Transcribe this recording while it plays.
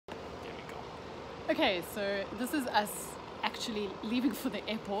Okay, so this is us actually leaving for the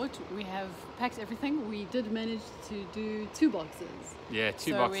airport. We have packed everything. We did manage to do 2 boxes. Yeah,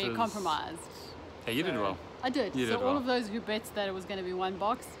 two so boxes. So we compromised. Hey, you did well. I did. You so did all well. of those who bet that it was going to be 1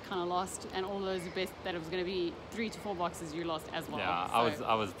 box kind of lost, and all those who bet that it was going to be 3 to 4 boxes, you lost as well. Yeah, so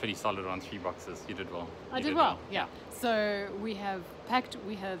I was pretty solid on 3 boxes. You did well. I did well. Yeah. So we have packed,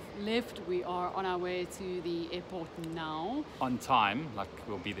 we have left, we are on our way to the airport now. On time, like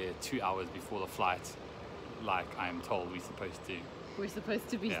we'll be there 2 hours before the flight, like I'm told we're supposed to. We're supposed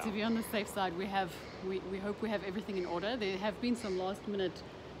to be on the safe side. We hope we have everything in order. There have been some last minute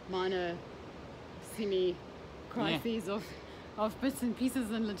minor crises of bits and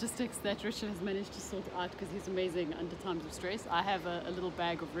pieces and logistics that Richard has managed to sort out because he's amazing under times of stress. I have a little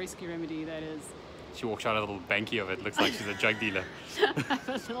bag of rescue remedy that is... She walks out a little banky of it. Looks like she's a drug dealer. I have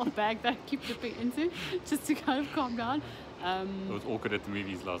a little bag that I keep dipping into just to kind of calm down. It was awkward at the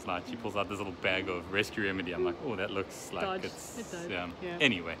movies last night. She pulls out this little bag of rescue remedy. I'm like, oh, that looks like Dodge. it's... It does. Yeah. Yeah.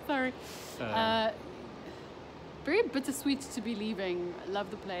 Anyway. Sorry. Very bittersweet to be leaving. Love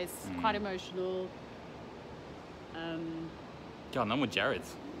the place. Quite emotional. God, no more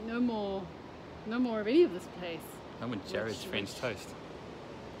Jared's. No more of any of this place. No more Jared's French toast.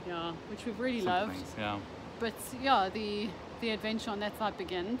 Yeah, which we've really Some loved. things, yeah. But yeah, the adventure on that side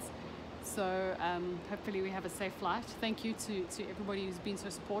begins. So hopefully we have a safe flight. Thank you to everybody who's been so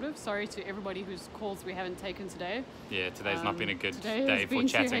supportive. Sorry to everybody whose calls we haven't taken today. Yeah, today's not been a good today day has for been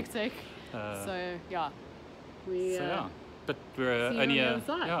chatting. Too hectic. So yeah, But we're see you only on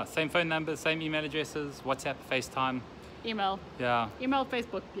the other side. same phone numbers, same email addresses, WhatsApp, FaceTime. Email. Yeah. Email,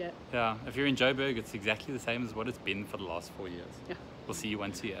 Facebook. Yeah. Yeah. If you're in Joburg, it's exactly the same as what it's been for the last 4 years. Yeah. We'll see you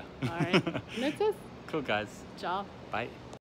once a year. All right. That's it. Cool, guys. Ciao. Bye.